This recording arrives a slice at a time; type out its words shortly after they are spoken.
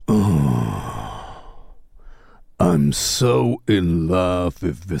I'm so in love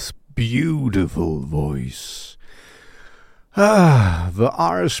with this beautiful voice. The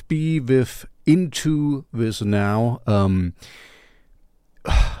R.S.B. with Into This Now.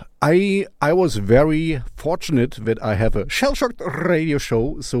 I was very fortunate that I have a Shellshocked radio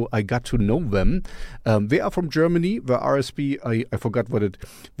show, so I got to know them. They are from Germany, the R.S.B. I forgot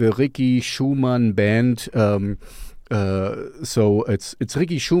the Ricky Schumann band. So it's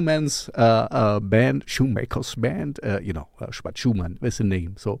Ricky Schumann's band, Shoemaker's band. But Schumann is the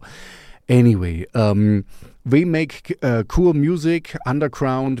name. So anyway, they make cool music,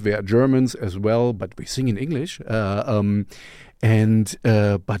 underground. They are Germans as well, but we sing in English. But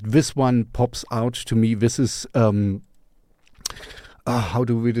this one pops out to me. This is how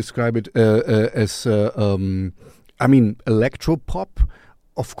do we describe it? As electropop.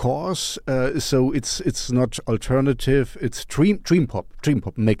 Of course, so it's not alternative. It's dream pop. Dream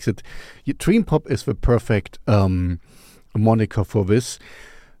pop makes it. Dream pop is the perfect moniker for this.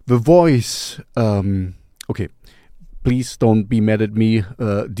 The voice. Okay, please don't be mad at me,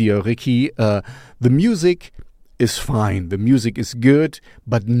 dear Ricky. The music is fine. The music is good,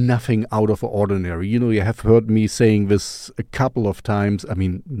 but nothing out of the ordinary. You have heard me saying this a couple of times. I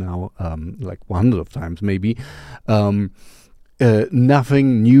mean, now like 100 of times maybe.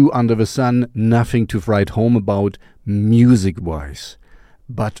 Nothing new under the sun, nothing to write home about music-wise.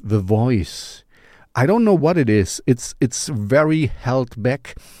 But the voice, I don't know what it is. It's very held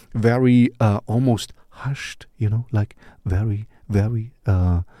back, very almost hushed, like very, very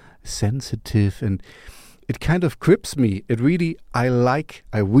sensitive. And it kind of grips me. I really,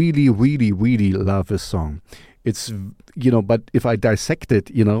 really, really love this song. It's, but if I dissect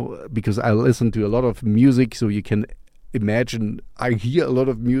it, because I listen to a lot of music, so you can imagine I hear a lot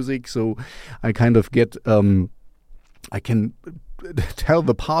of music, so I kind of get I can tell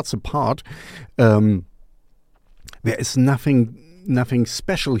the parts apart. There is nothing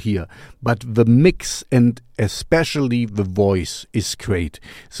special here, but the mix and especially the voice is great.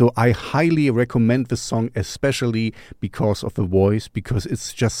 So I highly recommend this song, especially because of the voice, because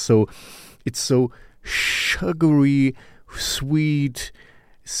it's just so sugary, sweet,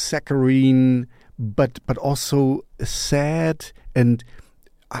 saccharine, but also sad, and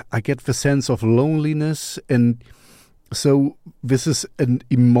I get the sense of loneliness, and so this is an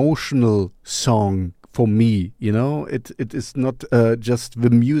emotional song for me. It is not just the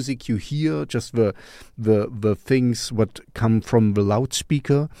music you hear, just the things what come from the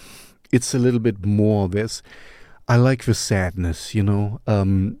loudspeaker. It's a little bit more. I like the sadness.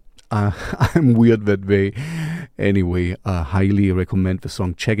 I'm weird that way. Anyway, I highly recommend the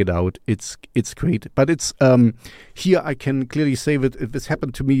song. Check it out. It's great. But it's here I can clearly say that this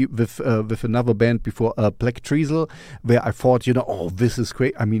happened to me with another band before, Black Treasel, where I thought, this is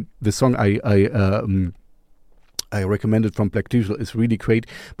great. I mean, the song I recommended from Black Treasel is really great,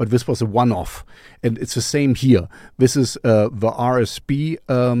 but this was a one-off, and it's the same here. This is the R.S.B.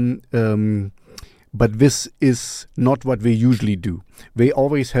 But this is not what they usually do. They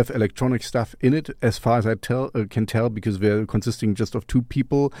always have electronic stuff in it, as far as I can tell, because they're consisting just of two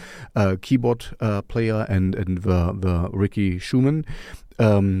people, keyboard player and the Ricky Schumann,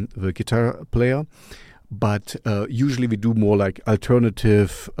 the guitar player. But usually we do more like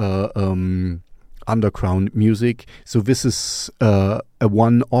alternative underground music. So this is a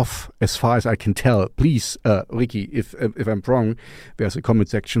one-off, as far as I can tell. Please, Ricky, if I'm wrong, there's a comment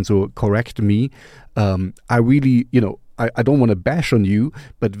section, so correct me. I really, I don't want to bash on you,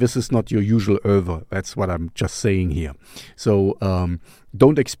 but this is not your usual oeuvre. That's what I'm just saying here. So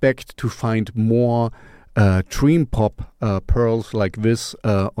don't expect to find more dream pop pearls like this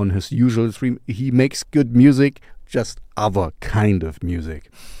on his usual stream. He makes good music, just other kind of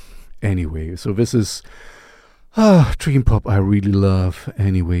music. Anyway, so this is dream pop I really love.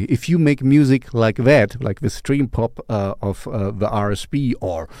 Anyway, if you make music like that, like this dream pop of the R.S.B.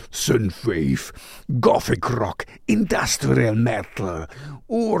 or synthwave, gothic rock, industrial metal,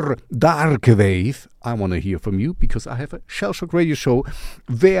 or dark wave, I want to hear from you, because I have a Shellshock radio show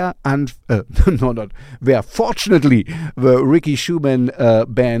where, fortunately the Ricky Schumann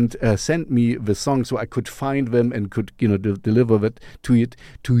band sent me the song, so I could find them and could deliver that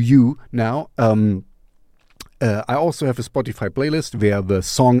to you now. I also have a Spotify playlist where the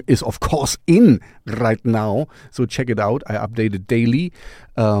song is, of course, in right now. So check it out. I update it daily.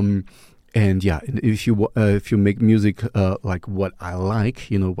 And if you make music like what I like,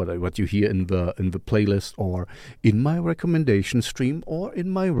 what you hear in the playlist, or in my recommendation stream, or in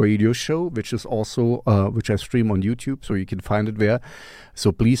my radio show, which is also which I stream on YouTube, so you can find it there.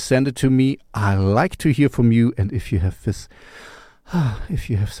 So please send it to me. I like to hear from you, and if you have this If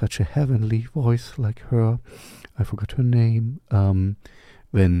you have such a heavenly voice like her, I forgot her name,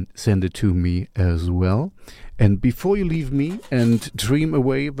 then send it to me as well. And before you leave me and dream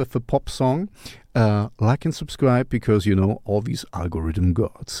away with the pop song, like and subscribe, because all these algorithm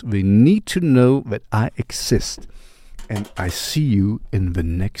gods, they need to know that I exist. And I see you in the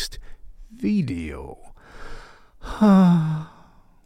next video.